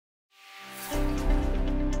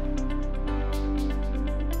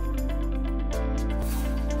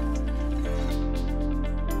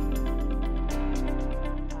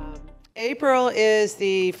April is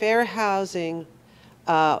the Fair Housing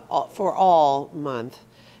for All month.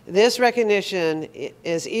 This recognition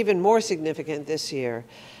is even more significant this year,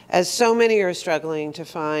 as so many are struggling to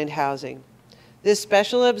find housing. This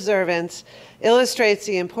special observance illustrates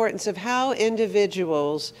the importance of how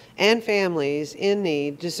individuals and families in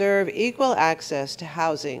need deserve equal access to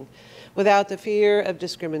housing without the fear of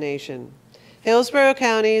discrimination. Hillsborough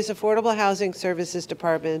County's Affordable Housing Services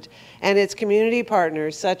Department and its community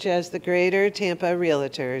partners, such as the Greater Tampa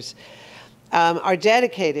REALTORS, are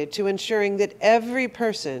dedicated to ensuring that every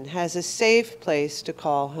person has a safe place to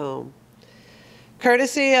call home.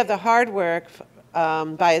 Courtesy of the hard work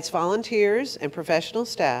by its volunteers and professional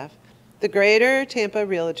staff, the Greater Tampa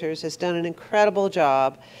REALTORS has done an incredible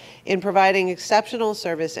job in providing exceptional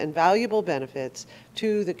service and valuable benefits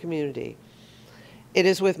to the community. It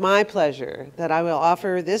is with my pleasure that I will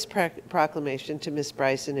offer this proclamation to Ms.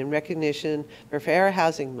 Bryson in recognition for Fair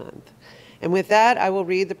Housing Month. And with that, I will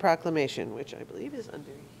read the proclamation, which I believe is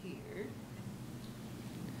under here,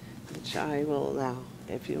 which I will allow,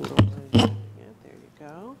 if you will. Yeah, there you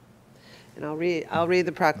go. And I'll read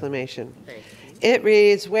the proclamation. It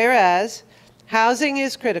reads, whereas housing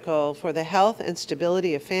is critical for the health and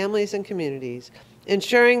stability of families and communities,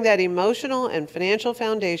 ensuring that emotional and financial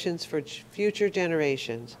foundations for future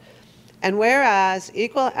generations. And whereas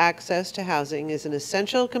equal access to housing is an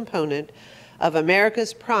essential component of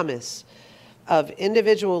America's promise of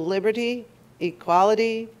individual liberty,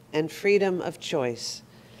 equality, and freedom of choice.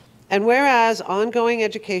 And whereas ongoing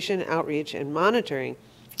education, outreach, and monitoring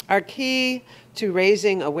are key to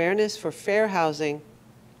raising awareness for fair housing,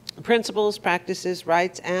 principles, practices,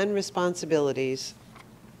 rights, and responsibilities.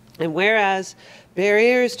 And whereas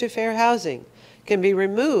barriers to fair housing can be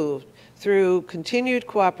removed through continued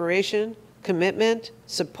cooperation, commitment,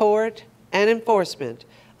 support, and enforcement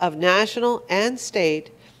of national and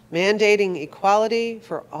state mandating equality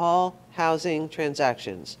for all housing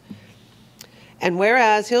transactions. And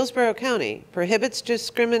whereas Hillsborough County prohibits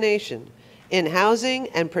discrimination in housing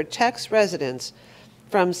and protects residents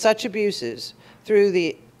from such abuses through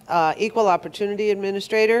the Equal Opportunity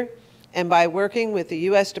Administrator and by working with the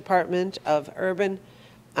U.S. Department of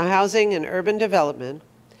Housing and Urban Development.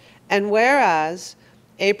 And whereas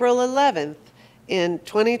April 11th in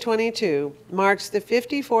 2022 marks the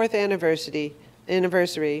 54th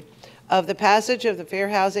anniversary of the passage of the Fair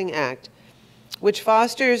Housing Act, which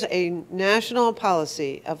fosters a national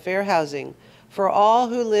policy of fair housing for all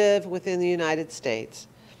who live within the United States.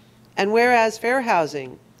 And whereas fair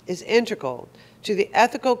housing is integral to the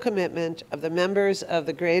ethical commitment of the members of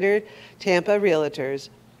the Greater Tampa REALTORS,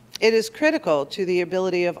 it is critical to the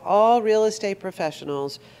ability of all real estate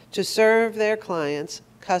professionals to serve their clients,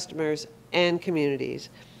 customers, and communities.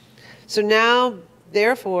 So now,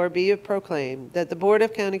 therefore, be it proclaimed that the Board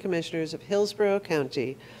of County Commissioners of Hillsborough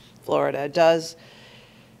County, Florida, does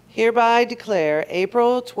hereby declare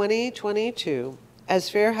April 2022 as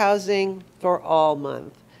Fair Housing for All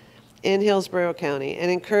Month in Hillsborough County and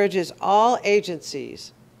encourages all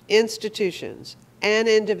agencies, institutions, and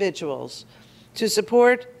individuals to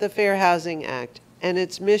support the Fair Housing Act and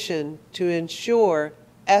its mission to ensure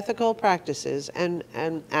ethical practices and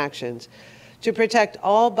actions to protect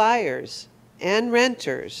all buyers and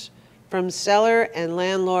renters from seller and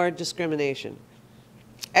landlord discrimination.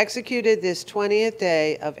 Executed this 20th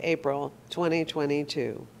day of April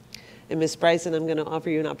 2022. And Ms. Bryson, I'm going to offer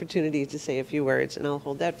you an opportunity to say a few words, and I'll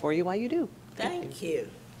hold that for you while you do. Thank you.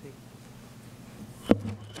 Oh,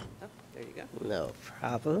 there you go. No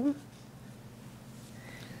problem.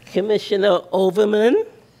 Commissioner Overman,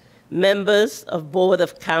 members of Board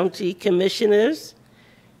of County Commissioners,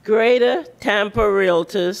 Greater Tampa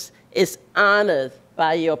REALTORS is honored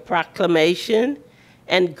by your proclamation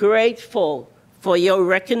and grateful for your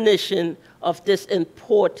recognition of this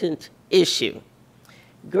important issue.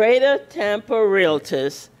 Greater Tampa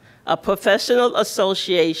REALTORS, a professional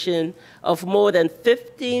association of more than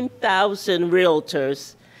 15,000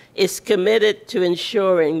 realtors, is committed to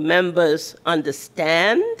ensuring members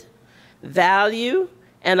understand, value,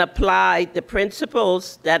 and apply the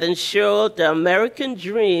principles that ensure the American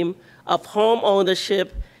dream of home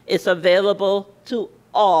ownership is available to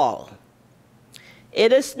all.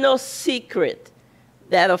 It is no secret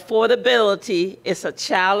that affordability is a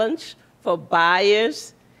challenge for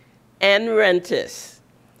buyers and renters.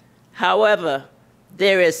 However,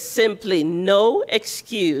 there is simply no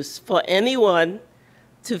excuse for anyone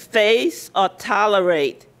to face or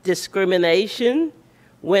tolerate discrimination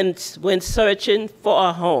when searching for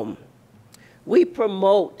a home. We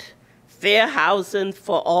promote fair housing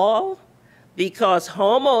for all because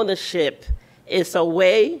home ownership is a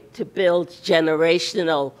way to build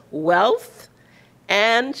generational wealth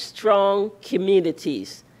and strong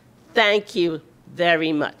communities. Thank you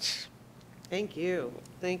very much. Thank you.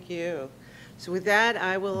 Thank you. So with that,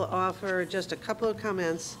 I will offer just a couple of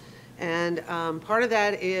comments. And part of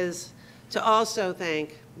that is to also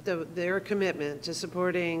thank their commitment to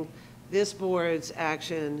supporting this board's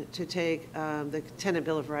action to take the Tenant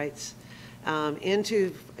Bill of Rights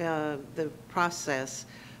into the process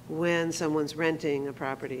when someone's renting a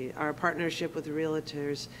property. Our partnership with the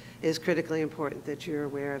Realtors is critically important that you're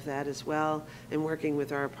aware of that as well, and working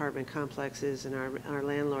with our apartment complexes and our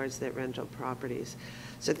landlords that rent properties.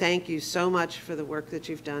 So thank you so much for the work that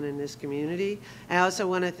you've done in this community. I also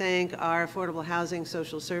want to thank our Affordable Housing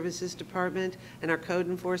Social Services Department and our code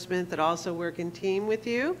enforcement that also work in team with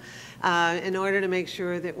you in order to make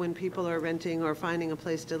sure that when people are renting or finding a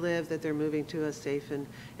place to live, that they're moving to a safe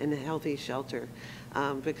and healthy shelter,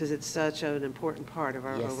 because it's such an important part of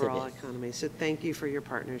our overall economy. So thank you for your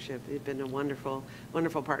partnership. You've been a wonderful,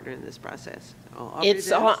 wonderful partner in this process.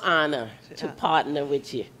 It's our honor to partner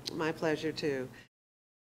with you. My pleasure too.